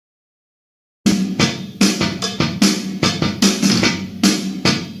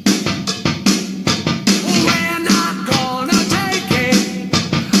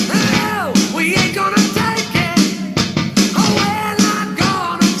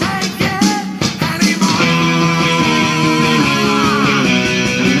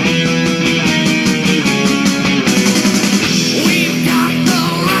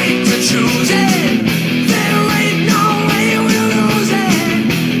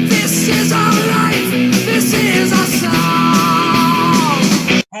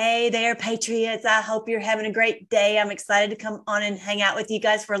there, Patriots. I hope you're having a great day. I'm excited to come on and hang out with you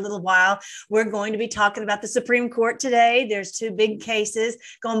guys for a little while. We're going to be talking about the Supreme Court today. There's two big cases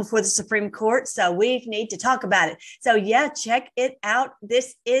going before the Supreme Court, so we need to talk about it. So yeah, check it out.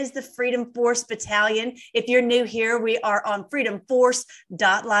 This is the Freedom Force Battalion. If you're new here, we are on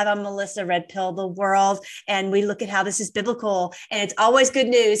freedomforce.live. I'm Melissa, Red Pill the World, and we look at how this is biblical, and it's always good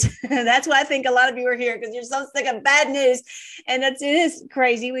news. That's why I think a lot of you are here, because you're so sick of bad news. And it is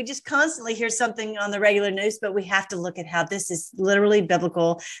crazy. We just constantly hear something on the regular news, but we have to look at how this is literally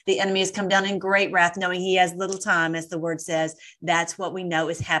biblical. The enemy has come down in great wrath, knowing he has little time, as the word says. That's what we know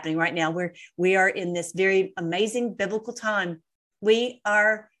is happening right now. We are in this very amazing biblical time. We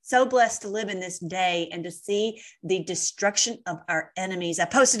are so blessed to live in this day and to see the destruction of our enemies. I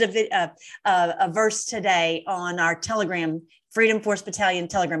posted a verse today on our Telegram, Freedom Force Battalion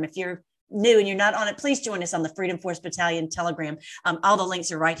Telegram. If you're new and you're not on it, please join us on the Freedom Force Battalion Telegram. All the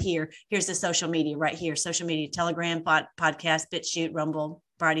links are right here. Here's the social media right here. Social media, Telegram, podcast, BitChute, Rumble,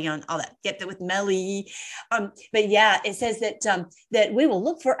 Friday on all that. Get that with Melly. But yeah, it says that we will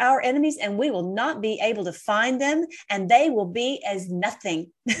look for our enemies and we will not be able to find them, and they will be as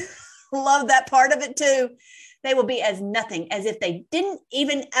nothing. Love that part of it too. They will be as nothing, as if they didn't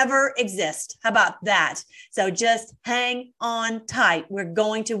even ever exist. How about that? So just hang on tight. We're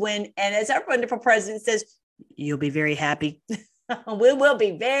going to win. And as our wonderful president says, you'll be very happy. We will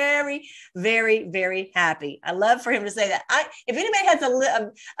be very, very, very happy. I love for him to say that. If anybody has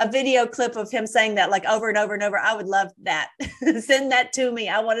a video clip of him saying that like over and over and over, I would love that. Send that to me.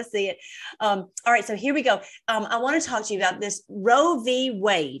 I want to see it. All right, so here we go. I want to talk to you about this Roe v.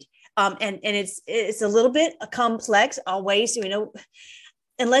 Wade. And it's a little bit complex always,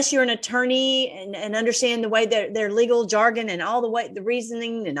 unless you're an attorney and understand the way their legal jargon and all the way the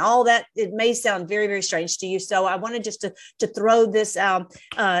reasoning and all that, it may sound very, very strange to you. So I wanted just to throw this out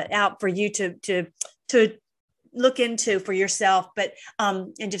for you to look into for yourself, but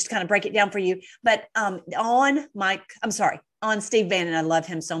and just kind of break it down for you. But on Steve Bannon, I love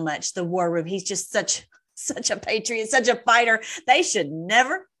him so much. The War Room, he's just such a patriot, such a fighter. They should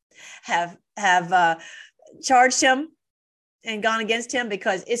never have charged him and gone against him,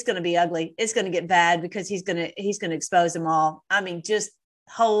 because it's going to be ugly. It's going to get bad, because he's going to expose them all. I mean, just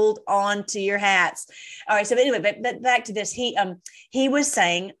hold on to your hats. All right. So anyway, but back to this. He was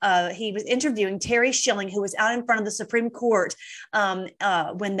saying he was interviewing Terry Schilling, who was out in front of the Supreme Court when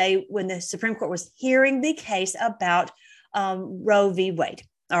the Supreme Court was hearing the case about Roe v. Wade.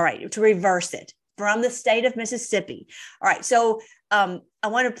 All right, to reverse it, from the state of Mississippi. All right. So I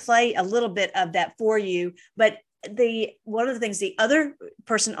want to play a little bit of that for you, but one of the things the other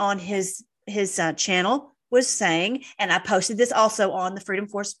person on his channel was saying, and I posted this also on the Freedom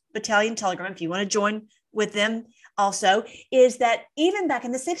Force Battalion Telegram, if you want to join with them also, is that even back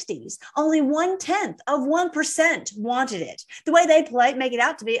in the 60s, only 0.1% wanted it. The way they make it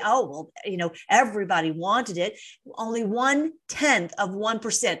out to be, everybody wanted it. Only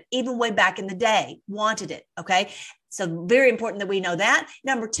 0.1%, even way back in the day, wanted it. Okay. So very important that we know that.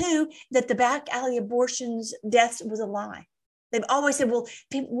 Number two, that the back alley abortions deaths was a lie. They've always said, well,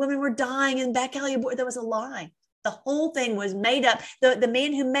 women were dying in back alley abortion. That was a lie. The whole thing was made up. The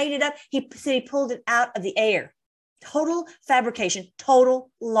man who made it up, he said he pulled it out of the air. Total fabrication,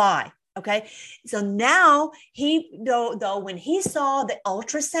 total lie. Okay. So now when he saw the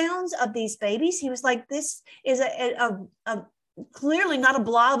ultrasounds of these babies, he was like, this is a clearly not a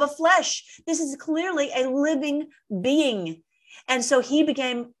blob of flesh. This is clearly a living being. And so he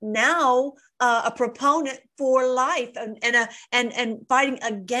became now a proponent for life and fighting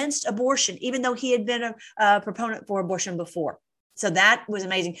against abortion, even though he had been a proponent for abortion before. So that was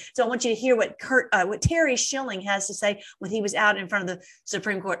amazing. So I want you to hear what Terry Schilling has to say when he was out in front of the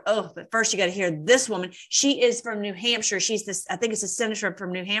Supreme Court. Oh, but first you got to hear this woman. She is from New Hampshire. I think it's a senator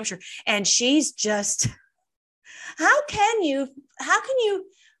from New Hampshire. And she's just, how can you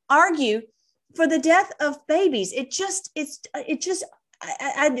argue for the death of babies? It's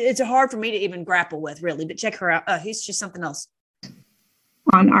hard for me to even grapple with, really, but check her out. He's just something else.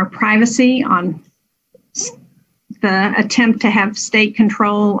 On our privacy, on the attempt to have state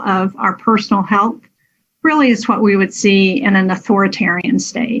control of our personal health, really is what we would see in an authoritarian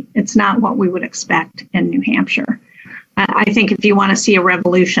state. It's not what we would expect in New Hampshire. I think if you want to see a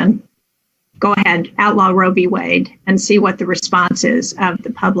revolution, go ahead, outlaw Roe v. Wade, and see what the response is of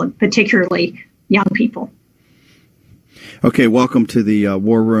the public, particularly young people. Okay, welcome to the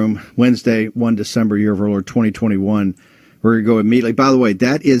War Room, Wednesday, 1 December, year of our Lord 2021. We're going to go immediately. By the way,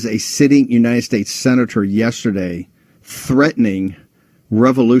 that is a sitting United States senator yesterday threatening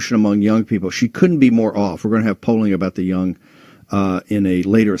revolution among young people. She couldn't be more off. We're going to have polling about the young in a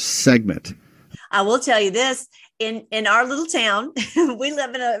later segment. I will tell you this. In our little town, we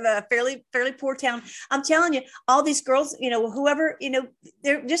live in a fairly poor town. I'm telling you, all these girls, whoever,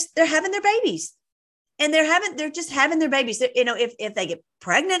 they're having their babies, and they're just having their babies. If they get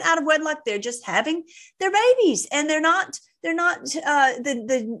pregnant out of wedlock, they're just having their babies, and they're not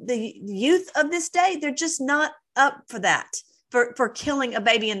the youth of this day. They're just not up for that. For killing a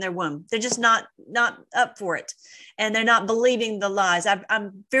baby in their womb. They're just not up for it. And they're not believing the lies.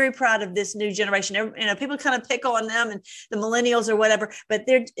 I'm very proud of this new generation. People kind of pick on them and the millennials or whatever, but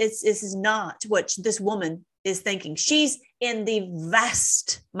this is not what this woman is thinking. She's in the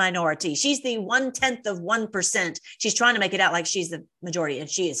vast minority. She's the 1/10 of 1%. She's trying to make it out like she's the majority, and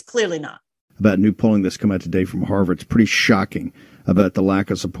she is clearly not. About new polling that's come out today from Harvard, it's pretty shocking about the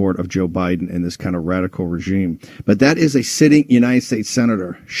lack of support of Joe Biden and this kind of radical regime. But that is a sitting United States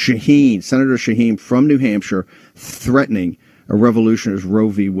Senator Shaheen from New Hampshire, threatening a revolution as Roe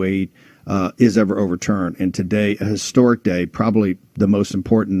v. Wade is ever overturned. And today, a historic day, probably the most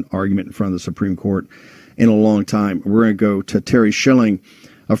important argument in front of the Supreme Court in a long time. We're going to go to Terry Schilling,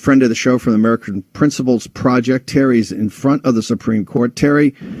 a friend of the show from the American Principles Project. Terry's in front of the Supreme Court.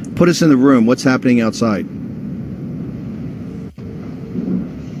 Terry, put us in the room. What's happening outside?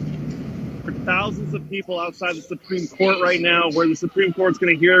 Thousands of people outside the Supreme Court right now, where the Supreme Court's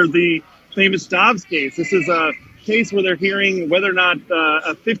going to hear the famous Dobbs case. This is a case where they're hearing whether or not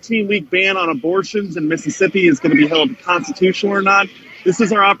a 15-week ban on abortions in Mississippi is going to be held constitutional or not. This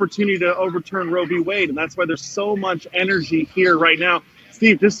is our opportunity to overturn Roe v. Wade, and that's why there's so much energy here right now.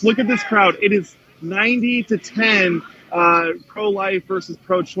 Steve, just look at this crowd. It is 90-10 pro-life versus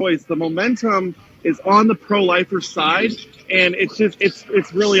pro-choice. The momentum is on the pro-lifer side, and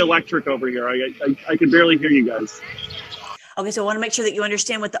it's really electric over here. I can barely hear you guys. Okay, so I want to make sure that you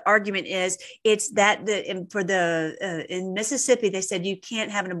understand what the argument is. It's that in Mississippi, they said you can't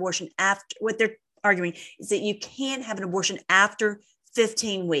have an abortion after. What they're arguing is that you can't have an abortion after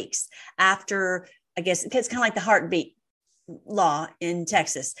 15 weeks. After, I guess, it's kind of like the heartbeat law in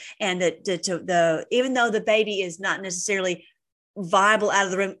Texas, and that even though the baby is not necessarily viable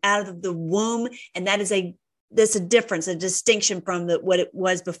out of the womb, and there's a difference, a distinction from what it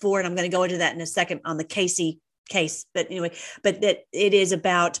was before, and I'm going to go into that in a second on the Casey case. But anyway, that it is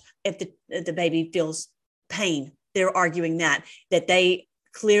about if the baby feels pain. They're arguing that they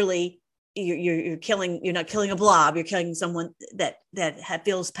clearly you're not killing a blob, you're killing someone that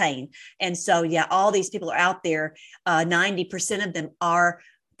feels pain. And so yeah, all these people are out there. 90% of them are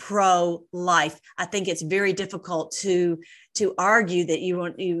pro-life. I think it's very difficult to argue that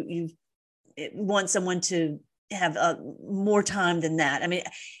you want someone to have more time than that. I mean,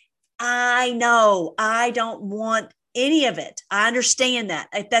 I know I don't want any of it. I understand that.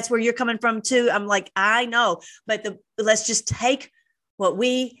 If that's where you're coming from too, I'm like, I know, but let's just take what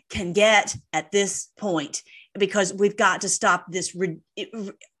we can get at this point, because we've got to stop this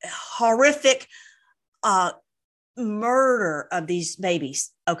horrific murder of these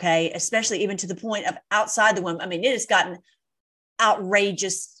babies. Okay. Especially even to the point of outside the womb. I mean, it has gotten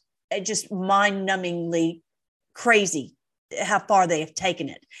outrageous, just mind-numbingly crazy how far they have taken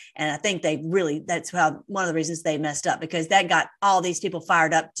it. And I think that's one of the reasons they messed up, because that got all these people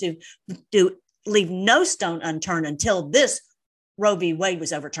fired up to leave no stone unturned until this Roe v. Wade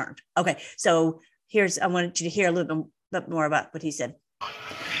was overturned. Okay. So I wanted you to hear a little bit more about what he said.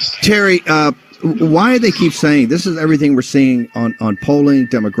 Terry, why do they keep saying this is everything we're seeing on polling,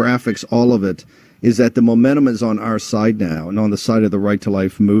 demographics, all of it, is that the momentum is on our side now and on the side of the Right to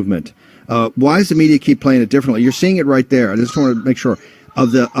Life movement. Why does the media keep playing it differently? You're seeing it right there. I just want to make sure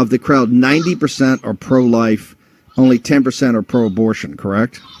of the crowd, 90% are pro-life, only 10% are pro-abortion,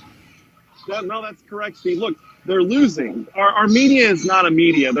 correct? No, that's correct, Steve. Look, they're losing. Our media is not a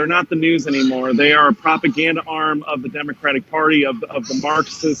media. They're not the news anymore. They are a propaganda arm of the Democratic Party, of the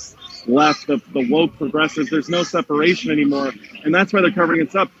Marxist left, of the woke progressives. There's no separation anymore, and that's why they're covering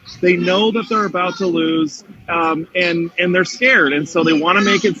it up. They know that they're about to lose, and they're scared, and so they want to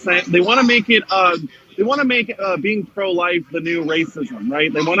make it. They want to make it. They want to make being pro-life the new racism,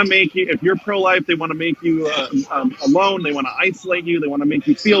 right? They want to make you, if you're pro-life, they want to make you alone. They want to isolate you. They want to make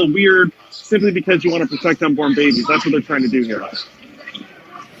you feel weird simply because you want to protect unborn babies. That's what they're trying to do here.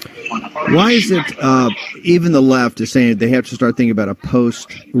 Why is it even the left is saying they have to start thinking about a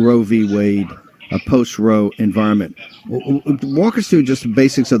post-Roe v. Wade, a post-Roe environment? Walk us through just the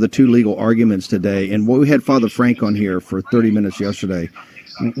basics of the two legal arguments today. And we had Father Frank on here for 30 minutes yesterday.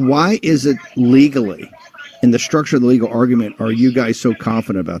 Why is it legally, in the structure of the legal argument, are you guys so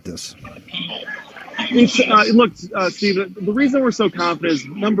confident about this? Look, Steve, the reason we're so confident is,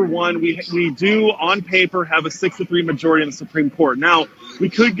 number one, we do on paper have a 6-3 majority in the Supreme Court. Now, we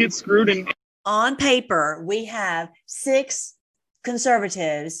could get screwed in. On paper, we have 6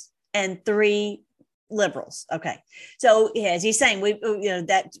 conservatives and 3 liberals. Okay. So as he's saying,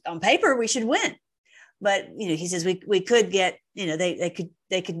 that on paper we should win, but he says we could get, they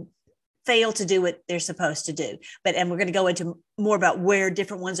could fail to do what they're supposed to do. And we're going to go into more about where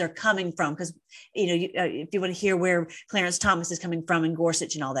different ones are coming from, because if you want to hear where Clarence Thomas is coming from and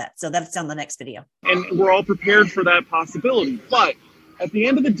Gorsuch and all that, so that's on the next video. And we're all prepared for that possibility, but at the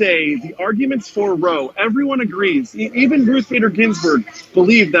end of the day, the arguments for Roe, everyone agrees. Even Ruth Bader Ginsburg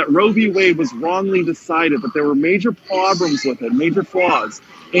believed that Roe v. Wade was wrongly decided, that there were major problems with it, major flaws.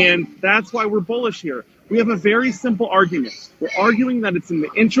 And that's why we're bullish here. We have a very simple argument. We're arguing that it's in the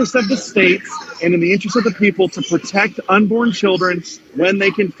interest of the states and in the interest of the people to protect unborn children when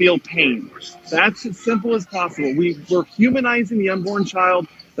they can feel pain. That's as simple as possible. We're humanizing the unborn child.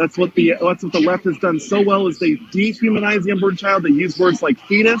 That's what the left has done so well, is they dehumanize the unborn child. They use words like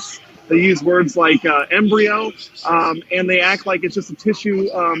fetus. They use words like embryo, and they act like it's just a tissue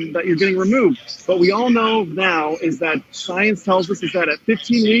that you're getting removed. But we all know now is that science tells us is that at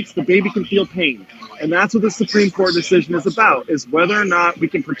 15 weeks, the baby can feel pain. And that's what the Supreme Court decision is about, is whether or not we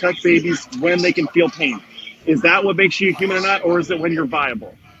can protect babies when they can feel pain. Is that what makes you human or not, or is it when you're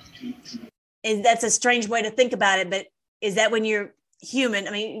viable? And that's a strange way to think about it, but is that when you're human?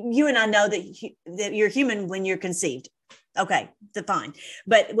 I mean, you and I know that you're human when you're conceived. Okay, fine.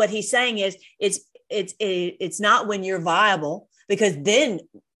 But what he's saying is it's not when you're viable, because then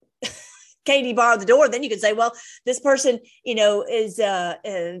Katie barred the door. Then you could say, well, this person, is,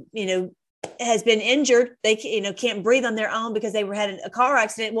 has been injured. They, can't breathe on their own because they had a car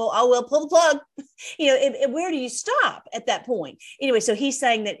accident. Well, pull the plug. Where do you stop at that point? Anyway, so he's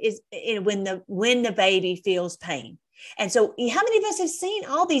saying that is when the baby feels pain. And so how many of us have seen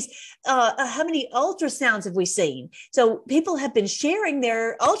all these, how many ultrasounds have we seen? So people have been sharing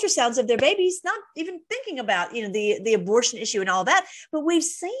their ultrasounds of their babies, not even thinking about, the abortion issue and all that, but we've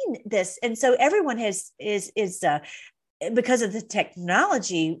seen this. And so everyone is because of the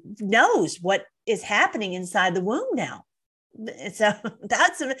technology, knows what is happening inside the womb now. So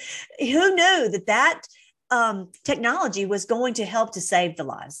who knew that technology was going to help to save the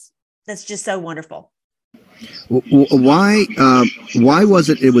lives? That's just so wonderful. Why was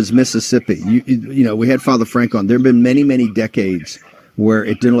it was Mississippi? We had Father Frank on. There have been many decades where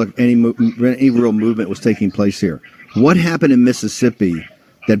it didn't look any real movement was taking place here. What happened in Mississippi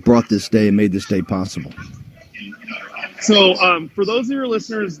that brought this day and made this day possible? So for those of your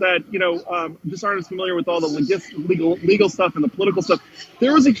listeners that, just aren't as familiar with all the legal stuff and the political stuff,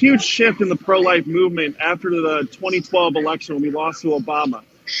 there was a huge shift in the pro-life movement after the 2012 election when we lost to Obama.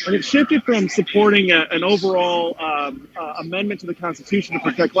 And it shifted from supporting an overall amendment to the Constitution to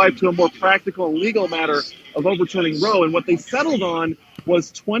protect life to a more practical and legal matter of overturning Roe. And what they settled on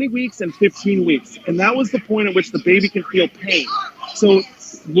was 20 weeks and 15 weeks. And that was the point at which the baby can feel pain. So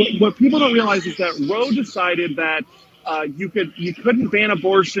what people don't realize is that Roe decided that you couldn't ban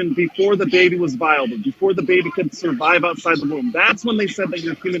abortion before the baby was viable, before the baby could survive outside the womb. That's when they said that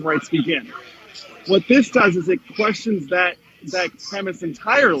your human rights begin. What this does is it questions that premise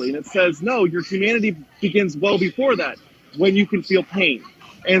entirely, and it says, no, your humanity begins well before that, when you can feel pain.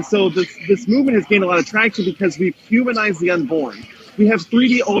 And so this movement has gained a lot of traction because we've humanized the unborn. We have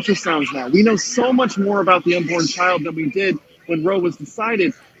 3D ultrasounds now. We know so much more about the unborn child than we did when Roe was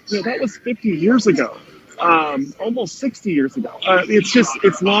decided. That was 50 years ago, almost 60 years ago.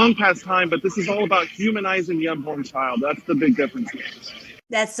 It's long past time, but this is all about humanizing the unborn child. That's the big difference here.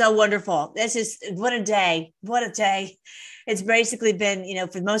 That's so wonderful. This is what a day. What a day. It's basically been,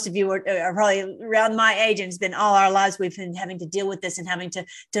 for most of you are probably around my age, and it's been all our lives we've been having to deal with this and having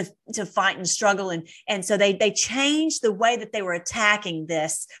to fight and struggle. And so they changed the way that they were attacking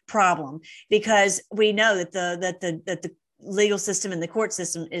this problem, because we know that the legal system and the court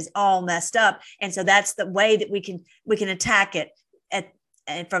system is all messed up. And so that's the way that we can attack it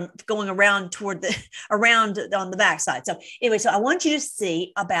and from going around around on the backside. So anyway, so I want you to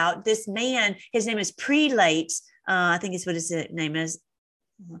see about this man. His name is Prelate. I think it's what his name is.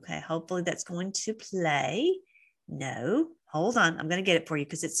 Okay, hopefully that's going to play. No, hold on. I'm going to get it for you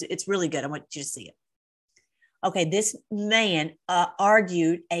because it's really good. I want you to see it. Okay, this man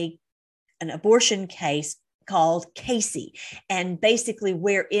argued an abortion case called Casey, and basically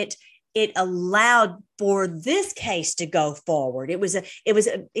where it allowed for this case to go forward. It was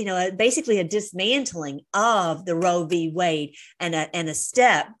basically a dismantling of the Roe v. Wade and a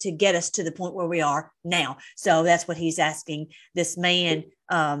step to get us to the point where we are now. So that's what he's asking this man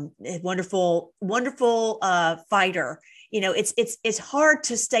wonderful fighter. It's hard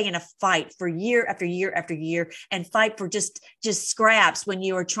to stay in a fight for year after year after year and fight for just scraps when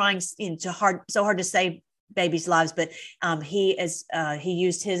you are trying so hard to save babies' lives. But he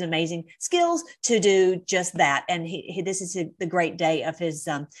used his amazing skills to do just that. And this is the great day of his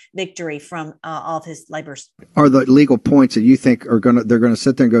victory from all of his labors. Are the legal points that you think they're going to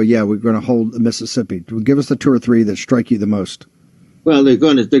sit there and go, yeah, we're going to hold Mississippi? Give us the 2 or 3 that strike you the most. Well, they're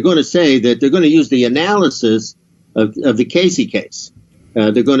going to say that they're going to use the analysis of the Casey case.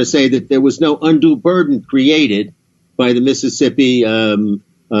 They're going to say that there was no undue burden created by the Mississippi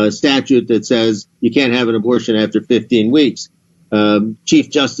statute that says you can't have an abortion after 15 weeks. Chief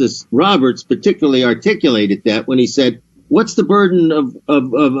Justice Roberts particularly articulated that when he said, what's the burden of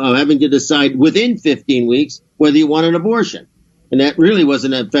having to decide within 15 weeks whether you want an abortion? And that really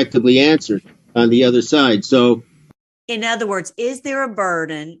wasn't effectively answered on the other side. So, in other words, is there a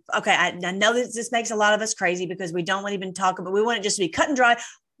burden? Okay, I know this makes a lot of us crazy because we don't want to even talk about, we want it just to be cut and dry,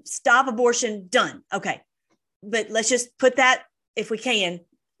 stop abortion, done. Okay, but let's just put that, if we can,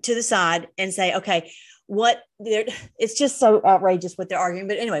 to the side and say, okay, it's just so outrageous what they're arguing.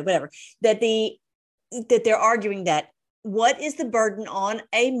 But anyway, whatever, that they're arguing that what is the burden on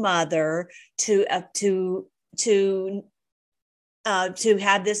a mother to have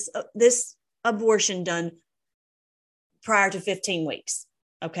this abortion done prior to 15 weeks.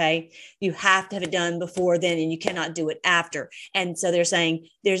 Okay. You have to have it done before then, and you cannot do it after. And so they're saying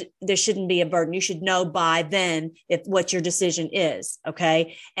there shouldn't be a burden. You should know by then what your decision is.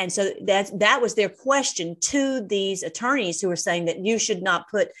 Okay. And so that was their question to these attorneys who were saying that you should not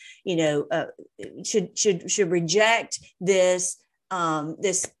put, should reject this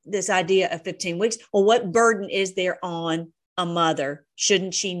idea of 15 weeks. Well, what burden is there on a mother?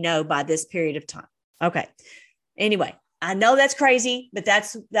 Shouldn't she know by this period of time? Okay. Anyway, I know that's crazy, but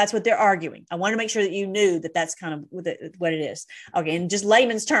that's what they're arguing. I want to make sure that you knew that that's kind of what it is. Okay. And just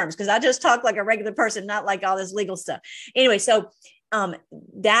layman's terms, because I just talk like a regular person, not like all this legal stuff. Anyway, so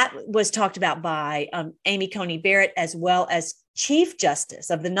that was talked about by Amy Coney Barrett, as well as Chief Justice.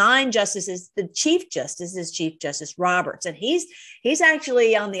 Of the 9 justices, the Chief Justice is Chief Justice Roberts. And he's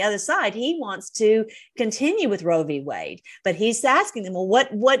actually on the other side. He wants to continue with Roe v. Wade, but he's asking them, well,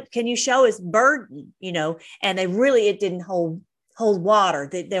 what can you show as burden? And it didn't hold water,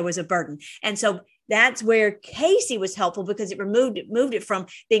 that there was a burden. And so that's where Casey was helpful, because it moved it from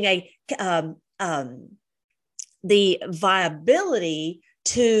being the viability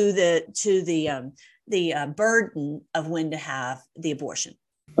to the burden of when to have the abortion.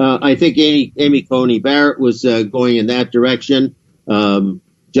 I think Amy Coney Barrett was going in that direction.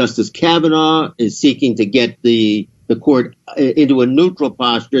 Justice Kavanaugh is seeking to get the court into a neutral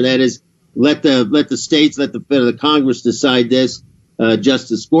posture. That is, let the states, let the Congress decide this.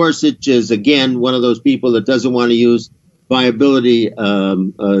 Justice Gorsuch is, again, one of those people that doesn't want to use viability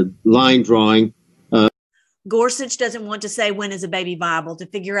line drawing. Gorsuch doesn't want to say when is a baby viable, to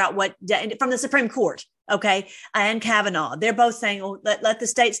figure out what from the Supreme Court. Okay. And Kavanaugh, they're both saying, oh, let the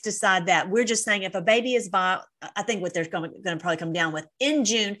states decide that. We're just saying if a baby is viable, I think what they're going to probably come down with in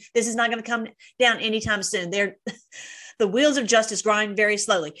June, this is not going to come down anytime soon. The wheels of justice grind very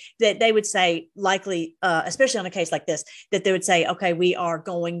slowly. That they would say, likely, especially on a case like this, that they would say, okay, we are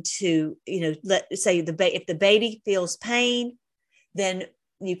going to, if the baby feels pain, then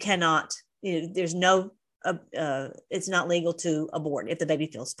you cannot, there's no, it's not legal to abort if the baby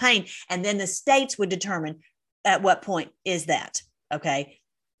feels pain. And then the states would determine at what point is that. Okay.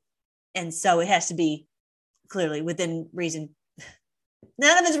 And so it has to be clearly within reason.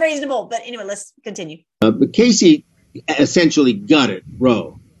 None of it's reasonable, but anyway, let's continue. But Casey essentially gutted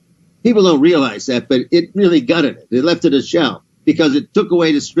Roe. People don't realize that, but it really gutted it. It left it a shell because it took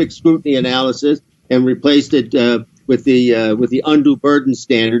away the strict scrutiny analysis and replaced it with the undue burden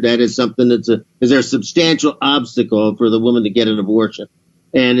standard. That is something is there a substantial obstacle for the woman to get an abortion,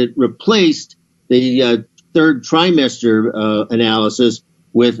 and it replaced the third trimester analysis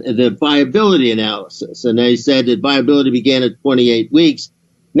with the viability analysis. And they said that viability began at 28 weeks.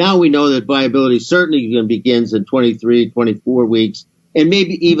 Now we know that viability certainly begins in 23, 24 weeks, and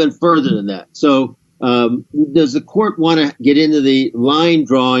maybe even further than that. So does the court want to get into the line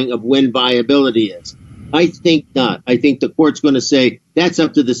drawing of when viability is? I think not. I think the court's going to say that's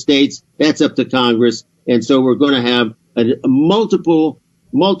up to the states, that's up to Congress, and so we're going to have multiple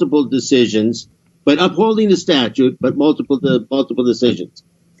decisions, but upholding the statute, but multiple decisions,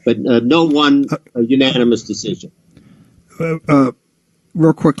 but no one unanimous decision.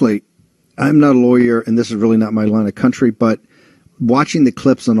 Real quickly, I'm not a lawyer, and this is really not my line of country, but watching the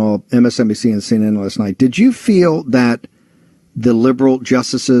clips on all MSNBC and CNN last night, did you feel that the liberal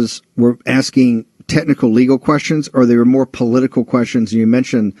justices were asking technical legal questions, or they were more political questions? And you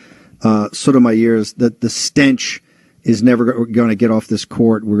mentioned Sotomayor's that the stench is never going to get off this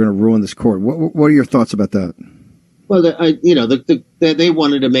court. We're going to ruin this court. What are your thoughts about that? Well, they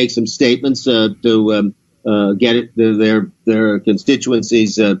wanted to make some statements to get their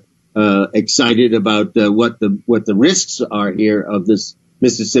constituencies excited about what the risks are here of this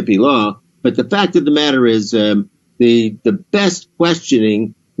Mississippi law. But the fact of the matter is, the best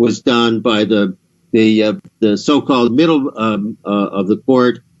questioning was done by the so-called middle of the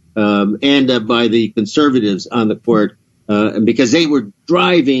court and by the conservatives on the court, because they were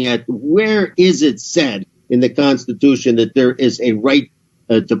driving at where is it said in the Constitution that there is a right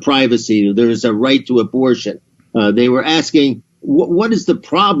to privacy, there is a right to abortion. They were asking, what is the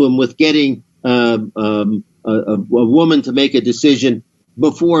problem with getting a woman to make a decision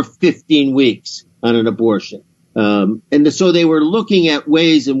before 15 weeks on an abortion? And so they were looking at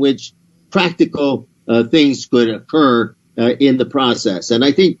ways in which practical things could occur in the process. And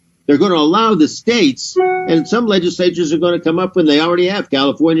I think they're going to allow the states, and some legislatures are going to come up, and they already have.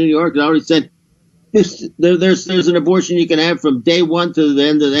 California, New York, they already said there's an abortion you can have from day one to the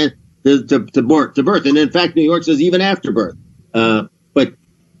end of to birth. And in fact, New York says even after birth. But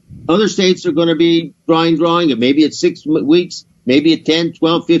other states are going to be drawing it. Maybe it's 6 weeks, maybe at 10,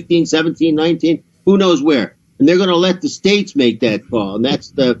 12, 15, 17, 19, who knows where. And they're going to let the states make that call. And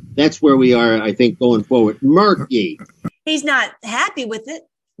that's where we are, I think, going forward. Murky. He's not happy with it,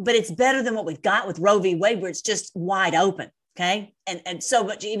 but it's better than what we've got with Roe v. Wade, where it's just wide open. Okay. And so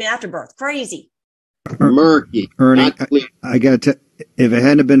much, even after birth, crazy. Murky. Ernie, I got to, if it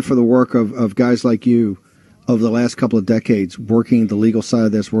hadn't been for the work of guys like you over the last couple of decades, working the legal side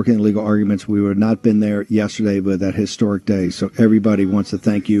of this, working the legal arguments, we would have not been there yesterday, but that historic day. So everybody wants to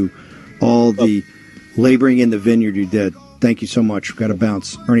thank you, all the laboring in the vineyard you did. Thank you so much. Got to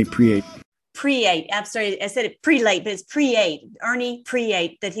bounce. Ernie Preate. Preate. I'm sorry, I said it prelate, but it's Preate. Ernie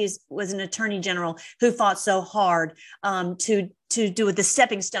Preate, that he was an attorney general who fought so hard to do with the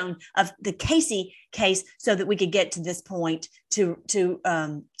stepping stone of the Casey case, so that we could get to this point to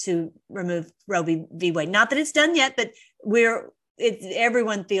remove Roe v. Wade. Not that it's done yet, but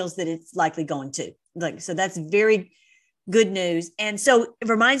everyone feels that it's likely going to. So that's very good news. And so it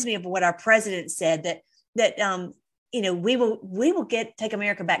reminds me of what our president said, that we will take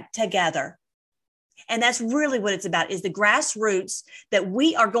America back together. And that's really what it's about, is the grassroots, that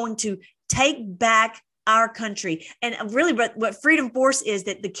we are going to take back our country. And really what Freedom Force is,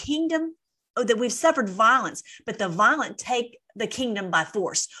 that the kingdom, that we've suffered violence, but the violent take the kingdom by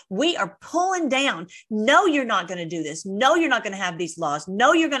force. We are pulling down. No, you're not going to do this. No, you're not going to have these laws.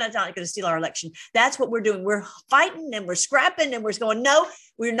 No, you're not going to steal our election. That's what we're doing. We're fighting and we're scrapping and we're going, no,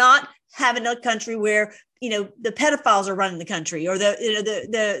 we're not having a country where, the pedophiles are running the country, or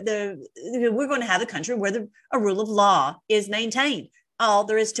we're going to have a country where a rule of law is maintained. All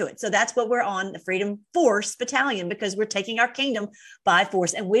there is to it. So that's what we're on, the Freedom Force Battalion, because we're taking our kingdom by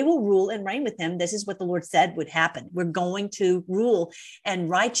force, and we will rule and reign with him. This is what the Lord said would happen. We're going to rule, and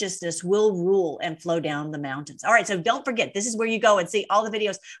righteousness will rule and flow down the mountains. All right. So don't forget, this is where you go and see all the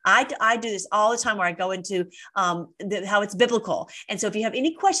videos. I do this all the time, where I go into how it's biblical. And so if you have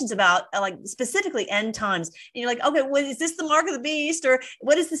any questions about specifically end times, and you're like, okay, well, is this the mark of the beast, or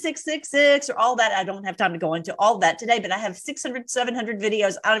what is the 666, or all that? I don't have time to go into all that today, but I have 600, 700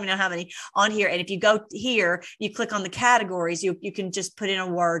 videos. I don't even know how many on here. And if you go here, you click on the categories, you can just put in a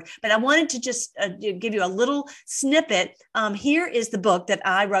word. But I wanted to just give you a little snippet. Here is the book that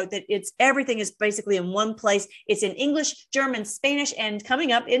I wrote, that everything is basically in one place. It's in English, German, Spanish, and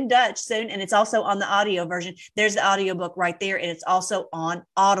coming up in Dutch soon. And it's also on the audio version. There's the audio book right there. And it's also on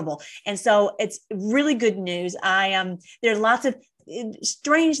Audible. And so it's really good news. There are lots of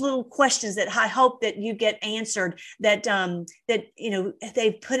strange little questions that I hope that you get answered, that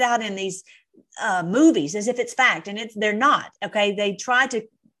they put out in these movies as if it's fact, and they're not. Okay, they try to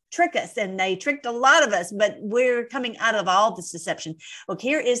trick us, and they tricked a lot of us, but we're coming out of all this deception. Well,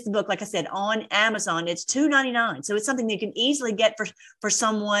 here is the book, like I said, on Amazon. It's $2.99, so it's something that you can easily get for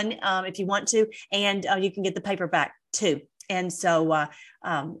someone if you want to, and you can get the paperback too. And so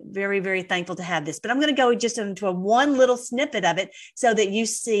very, very thankful to have this. But I'm going to go just into one little snippet of it, so that you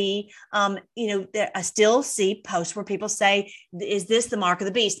see, I still see posts where people say, is this the mark of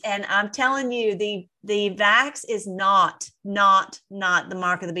the beast? And I'm telling you, the vax is not the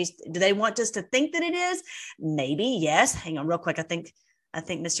mark of the beast. Do they want us to think that it is? Maybe, yes. Hang on real quick. I think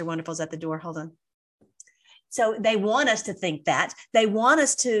Mr. Wonderful's at the door. Hold on. So they want us to think that. They want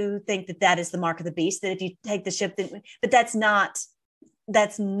us to think that is the mark of the beast, that if you take the ship, but that's not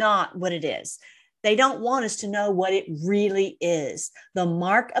what it is. They don't want us to know what it really is. The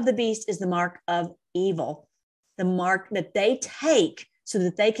mark of the beast is the mark of evil, the mark that they take so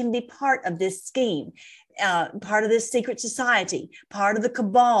that they can be part of this scheme, part of this secret society, part of the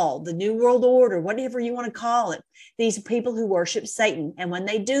cabal, the New World Order, whatever you want to call it. These people who worship Satan. And when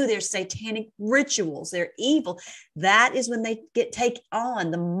they do their satanic rituals, they're evil. That is when they take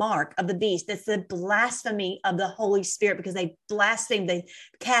on the mark of the beast. That's the blasphemy of the Holy Spirit, because they blaspheme, they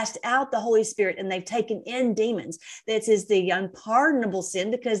cast out the Holy Spirit, and they've taken in demons. This is the unpardonable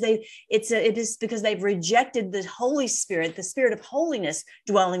sin, because it is because they've rejected the Holy Spirit, the Spirit of holiness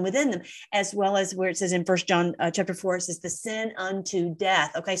dwelling within them, as well as where it says in 1 John chapter 4, it says the sin unto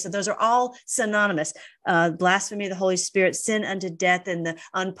death. Okay, so those are all synonymous. Blasphemy of the Holy Spirit, sin unto death, and the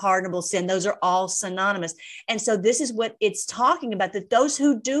unpardonable sin. Those are all synonymous. And so this is what it's talking about, that those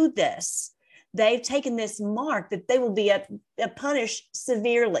who do this, they've taken this mark that they will be punished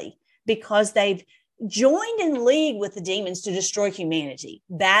severely because they've joined in league with the demons to destroy humanity.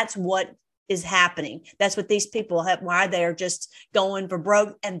 That's what is happening. That's what these people have, why they're just going for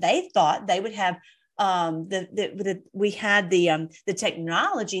broke. And they thought they would have we had the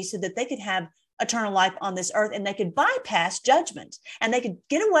technology so that they could have eternal life on this earth, and they could bypass judgment, and they could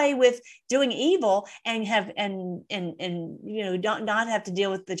get away with doing evil and have not have to deal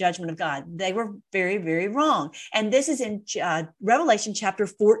with the judgment of God. They were very, very wrong. And this is in Revelation chapter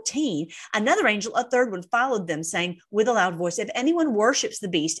 14. Another angel, a third one, followed them, saying with a loud voice, if anyone worships the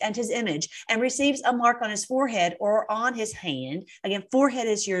beast and his image and receives a mark on his forehead or on his hand. Again, forehead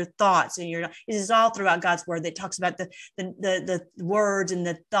is your thoughts, and this is all throughout God's word that talks about the words and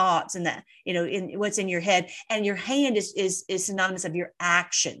the thoughts and that, in what's in your head, and your hand is synonymous of your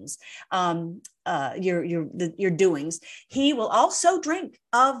actions, your doings. He will also drink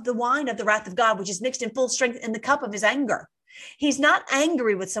of the wine of the wrath of God, which is mixed in full strength in the cup of his anger. He's not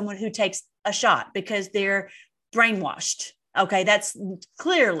angry with someone who takes a shot because they're brainwashed. Okay, that's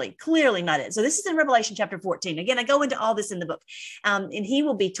clearly not it. So this is in Revelation chapter 14. Again, I go into all this in the book. And he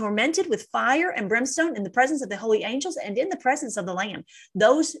will be tormented with fire and brimstone in the presence of the holy angels and in the presence of the Lamb.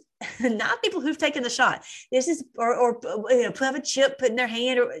 Those, not people who've taken the shot. This is, or have a chip put in their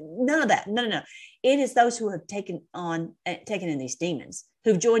hand, or none of that. No. It is those who have taken in these demons,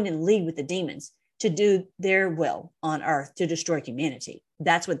 who've joined in league with the demons to do their will on earth, to destroy humanity.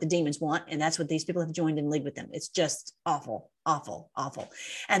 That's what the demons want. And that's what these people have joined in league with them. It's just awful, awful, awful.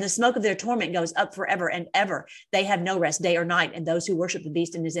 And the smoke of their torment goes up forever and ever. They have no rest day or night. And those who worship the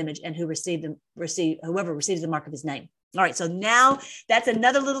beast in his image and whoever receives the mark of his name. All right. So now that's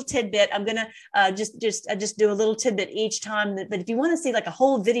another little tidbit. I'm going to just do a little tidbit each time. But if you want to see like a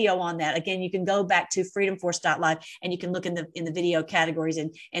whole video on that, again, you can go back to freedomforce.live and you can look in the video categories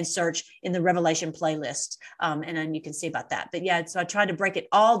and search in the Revelation playlist. And then you can see about that. But yeah, so I tried to break it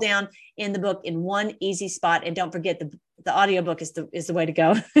all down in the book in one easy spot. And don't forget the audiobook is the way to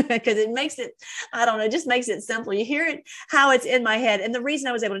go, because it makes it, I don't know, it just makes it simple. You hear it, how it's in my head. And the reason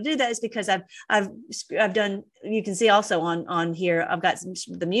I was able to do that is because I've done, you can see also on here, I've got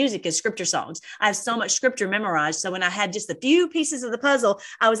the music is scripture songs. I have so much scripture memorized. So when I had just a few pieces of the puzzle,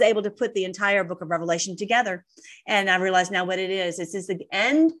 I was able to put the entire book of Revelation together. And I realized now what it is. It's just the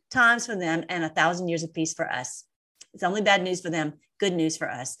end times for them and 1,000 years of peace for us. It's only bad news for them, good news for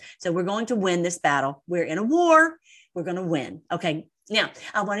us. So we're going to win this battle. We're in a war. We're going to win. Okay. Now,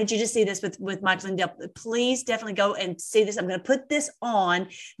 I wanted you to see this with Michael Lindell. Please definitely go and see this. I'm going to put this on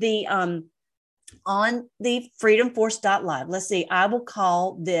the freedomforce.live. Let's see. I will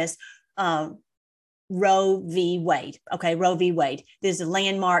call this Roe v Wade. Okay. Roe v Wade. There's a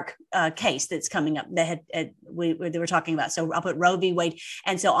landmark case that's coming up that they were talking about. So I'll put Roe v Wade.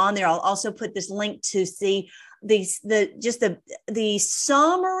 And so on there, I'll also put this link to see the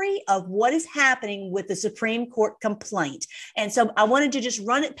summary of what is happening with the Supreme Court complaint. And so I wanted to just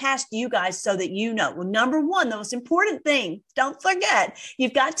run it past you guys so that you know. Well, number one, the most important thing, don't forget,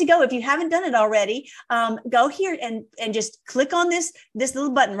 you've got to go, if you haven't done it already, go here and just click on this little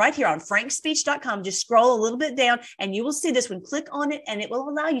button right here on frankspeech.com. Just scroll a little bit down and you will see this one. Click on it and it will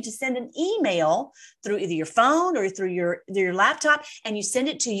allow you to send an email through either your phone or through your laptop, and you send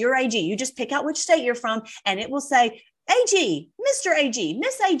it to your AG. You just pick out which state you're from, and it will say, AG, Mr. AG,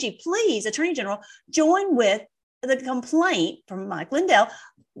 Miss AG, please, Attorney General, join with the complaint from Mike Lindell.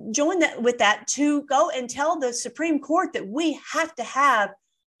 Join with that to go and tell the Supreme Court that we have to have,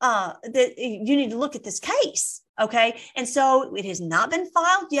 that you need to look at this case. Okay. And so it has not been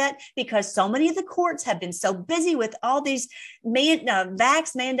filed yet because so many of the courts have been so busy with all these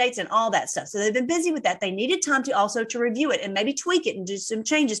vax mandates and all that stuff. So they've been busy with that. They needed time to also to review it and maybe tweak it and do some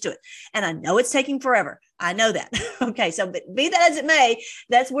changes to it. And I know it's taking forever. I know that. Okay. So be that as it may,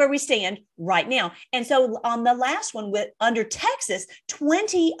 that's where we stand right now. And so on the last one under Texas,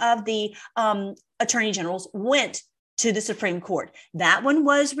 20 of the attorney generals went to the Supreme Court. That one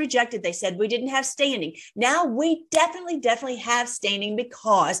was rejected. They said we didn't have standing. Now we definitely have standing,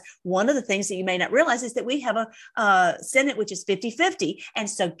 because one of the things that you may not realize is that we have a Senate which is 50-50. And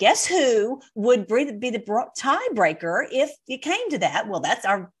so guess who would be the tiebreaker if it came to that? Well, that's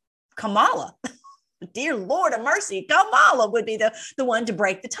our Kamala. Dear Lord of mercy, Kamala would be the one to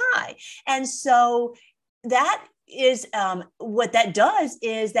break the tie. And so that is what that does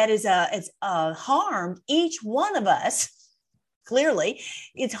is that is it's harmed each one of us. Clearly,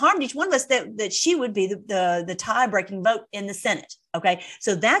 it's harmed each one of us that she would be the tie-breaking vote in the Senate. Okay,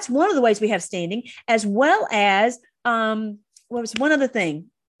 so that's one of the ways we have standing, as well as what was one other thing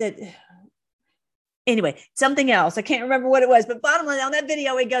that. Anyway, something else. I can't remember what it was, but bottom line, on that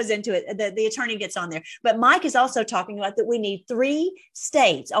video, it goes into it. The attorney gets on there. But Mike is also talking about that we need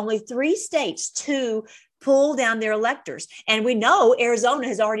only three states to pull down their electors. And we know Arizona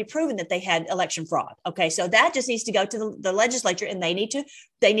has already proven that they had election fraud. Okay, so that just needs to go to the legislature, and they need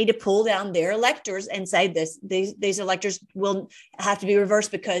to pull down their electors and say these electors will have to be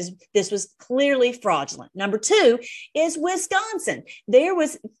reversed because this was clearly fraudulent. Number two is Wisconsin. There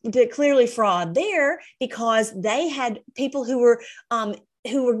was clearly fraud there because they had people who were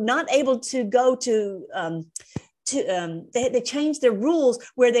not able to go to they changed their rules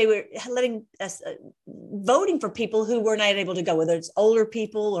where they were letting us voting for people who were not able to go, whether it's older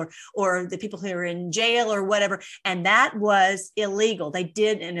people or the people who are in jail or whatever. And that was illegal. They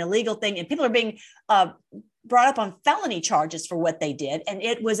did an illegal thing, and people are being brought up on felony charges for what they did. And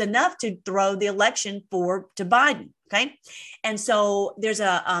it was enough to throw the election to Biden. Okay. And so there's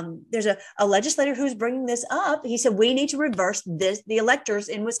a legislator who's bringing this up. He said, we need to reverse the electors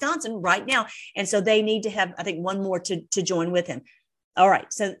in Wisconsin right now. And so they need to have, I think, one more to join with him. All right.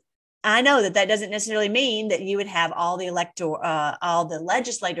 So I know that doesn't necessarily mean that you would have all the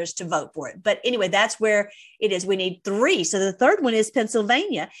legislators to vote for it. But anyway, that's where it is. We need three. So the third one is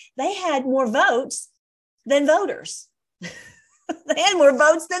Pennsylvania. They had more votes than voters. They had more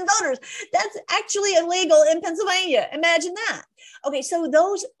votes than voters. That's actually illegal in Pennsylvania. Imagine that. Okay, so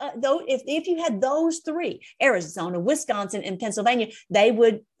those if you had those three, Arizona, Wisconsin, and Pennsylvania, they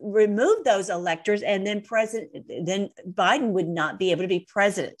would remove those electors, and then Biden would not be able to be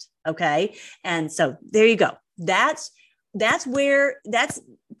president. Okay, and so there you go. That's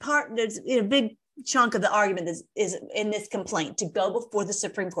part. There's a big chunk of the argument that is in this complaint to go before the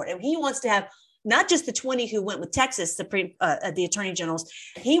Supreme Court, and he wants to have not just the 20 who went with Texas, the attorney generals.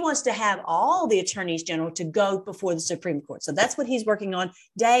 He wants to have all the attorneys general to go before the Supreme Court. So that's what he's working on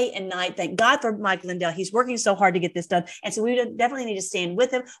day and night. Thank God for Mike Lindell. He's working so hard to get this done. And so we definitely need to stand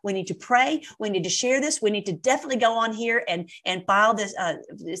with him. We need to pray. We need to share this. We need to definitely go on here and file this,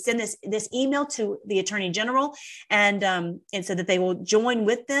 send this email to the attorney general, and so that they will join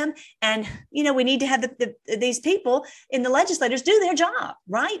with them. And, we need to have these people in the legislators do their job,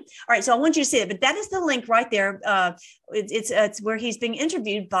 right? All right. So I want you to see it. But that is the link right there. It's where he's being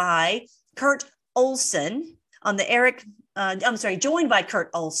interviewed by Kurt Olson on the joined by Kurt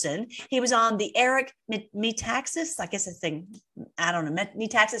Olson. He was on the Eric Metaxas, I guess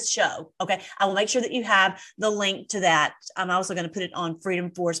Metaxas show. Okay. I will make sure that you have the link to that. I'm also going to put it on Freedom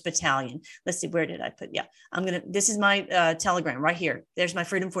Force Battalion. Let's see, where did I put? Yeah, this is my Telegram right here. There's my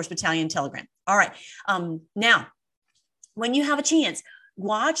Freedom Force Battalion Telegram. All right. Now, when you have a chance,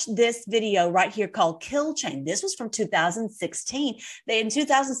 watch this video right here called Kill Chain. This was from 2016. In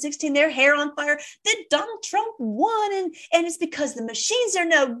 2016, their hair on fire. Then Donald Trump won, and it's because the machines are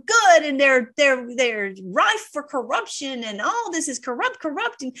no good, and they're rife for corruption, and all this is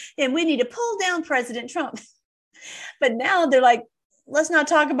corrupting, and we need to pull down President Trump. But now they're like, let's not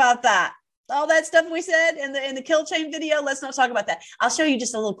talk about that. All that stuff we said in the Kill Chain video, let's not talk about that. I'll show you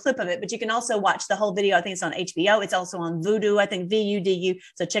just a little clip of it, but you can also watch the whole video. I think it's on HBO. It's also on Vudu, I think VUDU.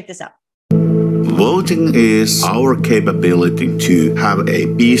 So check this out. Voting is our capability to have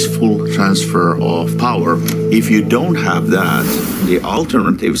a peaceful transfer of power. If you don't have that, the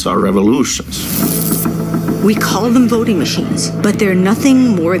alternatives are revolutions. We call them voting machines, but they're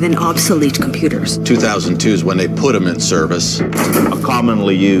nothing more than obsolete computers. 2002 is when they put them in service. A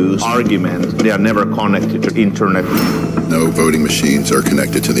commonly used argument, they are never connected to the internet. No voting machines are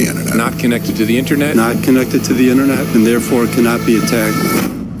connected to the internet. Not connected to the internet. Not connected to the internet, and therefore cannot be attacked.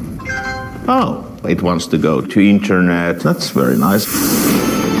 Oh, It wants to go to internet. That's very nice.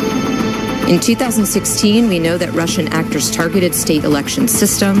 In 2016, we know that Russian actors targeted state election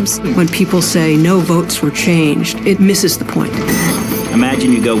systems. When people say no votes were changed, it misses the point.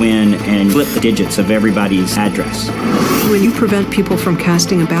 Imagine you go in and flip the digits of everybody's address. When you prevent people from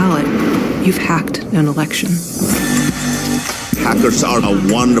casting a ballot, you've hacked an election. Hackers are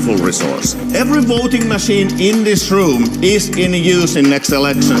a wonderful resource. Every voting machine in this room is in use in next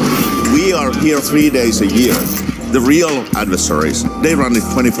election. We are here 3 days a year. The real adversaries, they run it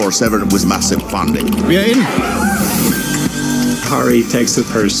 24/7 with massive funding. We are in. Hari takes it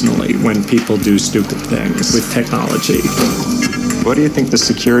personally when people do stupid things with technology. What do you think the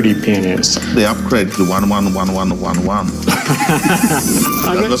security pin is? They upgrade to 111111.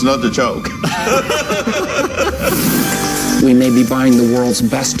 That was not a joke. We may be buying the world's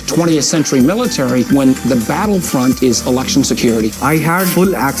best 20th century military when the battlefront is election security. I had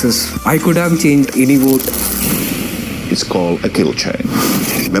full access. I could have changed any vote. It's called a kill chain.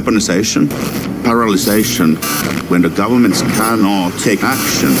 Weaponization, paralyzation, when the governments cannot take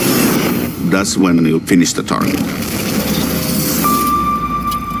action, that's when you finish the target.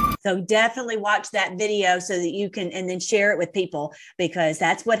 So definitely watch that video so that you can, and then share it with people, because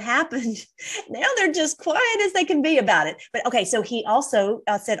that's what happened. Now they're just quiet as they can be about it. But okay, so he also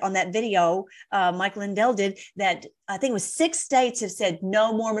said on that video, Mike Lindell did, that I think it was 6 states have said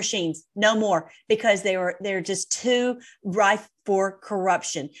no more machines, no more, because they're just too rife for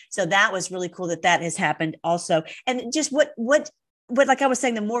corruption. So that was really cool that has happened also. And just what like I was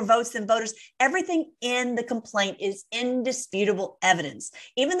saying, the more votes than voters, everything in the complaint is indisputable evidence.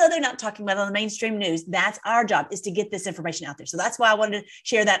 Even though they're not talking about it on the mainstream news, that's our job, is to get this information out there. So that's why I wanted to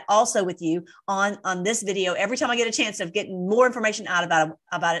share that also with you on this video. Every time I get a chance of getting more information out about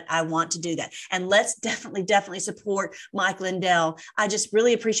it, I want to do that. And let's definitely support Mike Lindell. I just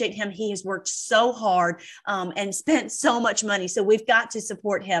really appreciate him. He has worked so hard and spent so much money. So we've got to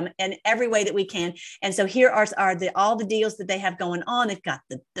support him in every way that we can. And so here are all the deals that they have going on. They've got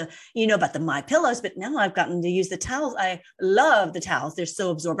the about the My Pillows, but now I've gotten to use the towels. I love the towels. They're so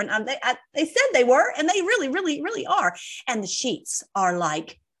absorbent. They said they were, and they really are. And the sheets are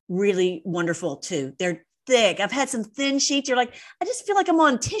like really wonderful too. They're thick. I've had some thin sheets. You're like, I just feel like I'm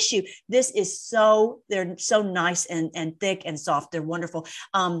on tissue. They're so nice and thick and soft. They're wonderful.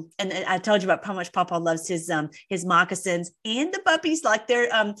 And I told you about how much Papa loves his moccasins, and the puppies like their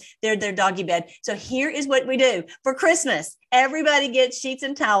doggy bed. So here is what we do for Christmas. Everybody gets sheets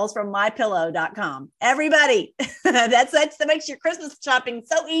and towels from mypillow.com. Everybody. That makes your Christmas shopping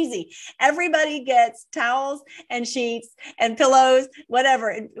so easy. Everybody gets towels and sheets and pillows,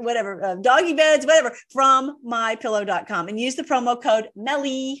 whatever, doggy beds, whatever, from mypillow.com, and use the promo code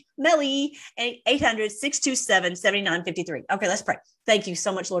MELLY 800-627-7953. Okay, let's pray. Thank you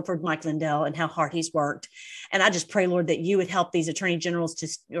so much, Lord, for Mike Lindell and how hard he's worked. And I just pray, Lord, that you would help these attorney generals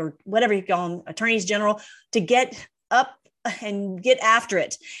or whatever you call them, attorneys general, to get up and get after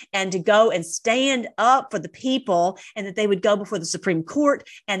it, and to go and stand up for the people, and that they would go before the Supreme Court,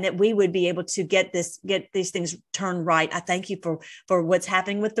 and that we would be able to get these things turned right. I thank you for what's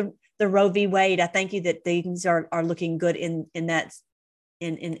happening with the Roe v. Wade. I thank you that things are looking good in that.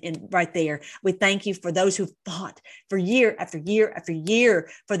 In right there. We thank you for those who fought for year after year after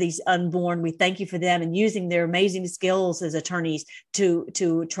year for these unborn. We thank you for them and using their amazing skills as attorneys to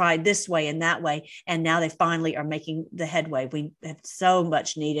try this way and that way. And now they finally are making the headway we have so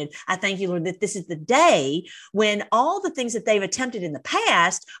much needed. I thank you, Lord, that this is the day when all the things that they've attempted in the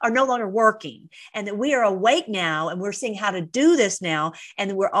past are no longer working, and that we are awake now and we're seeing how to do this now.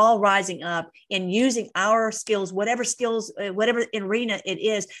 And we're all rising up and using our skills, whatever arena it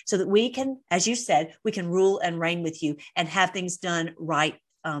is, so that we can, as you said, we can rule and reign with you and have things done right.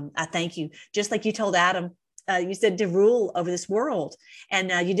 I thank you. Just like you told Adam, you said to rule over this world, and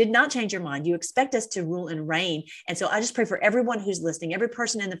you did not change your mind. You expect us to rule and reign. And so I just pray for everyone who's listening, every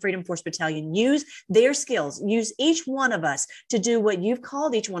person in the Freedom Force Battalion, use their skills, use each one of us to do what you've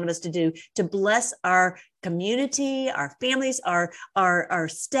called each one of us to do, to bless our community, our families, our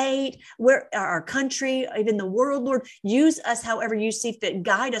state, our country, even the world. Lord, use us however you see fit.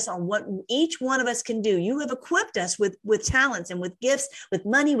 Guide us on what each one of us can do. You have equipped us with talents and with gifts, with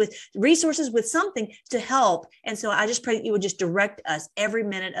money, with resources, with something to help. And so I just pray that you would just direct us every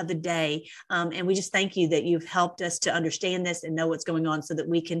minute of the day. And we just thank you that you've helped us to understand this and know what's going on, so that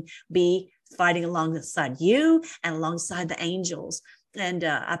we can be fighting alongside you and alongside the angels And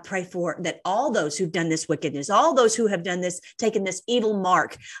I pray for that all those who've done this wickedness, all those who have done this, taken this evil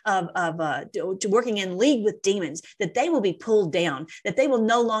mark of working in league with demons, that they will be pulled down, that they will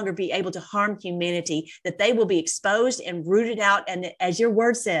no longer be able to harm humanity, that they will be exposed and rooted out. And as your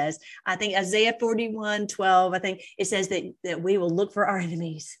word says, I think Isaiah 41:12, I think it says that we will look for our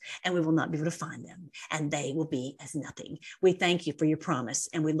enemies and we will not be able to find them, and they will be as nothing. We thank you for your promise,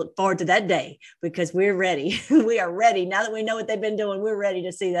 and we look forward to that day because we're ready. We are ready. Now that we know what they've been doing, we're ready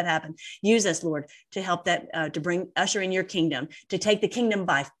to see that happen. Use us, Lord, to help that, to usher in your kingdom, to take the kingdom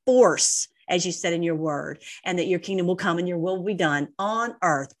by force, as you said in your word, and that your kingdom will come and your will be done on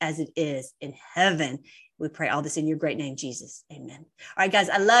earth as it is in heaven. We pray all this in your great name, Jesus. Amen. All right, guys,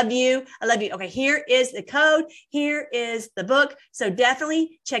 I love you. I love you. Okay, here is the code. Here is the book. So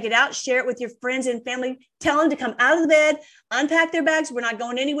definitely check it out. Share it with your friends and family. Tell them to come out of the bed, unpack their bags. We're not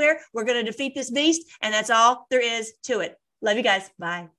going anywhere. We're going to defeat this beast, and that's all there is to it. Love you guys. Bye.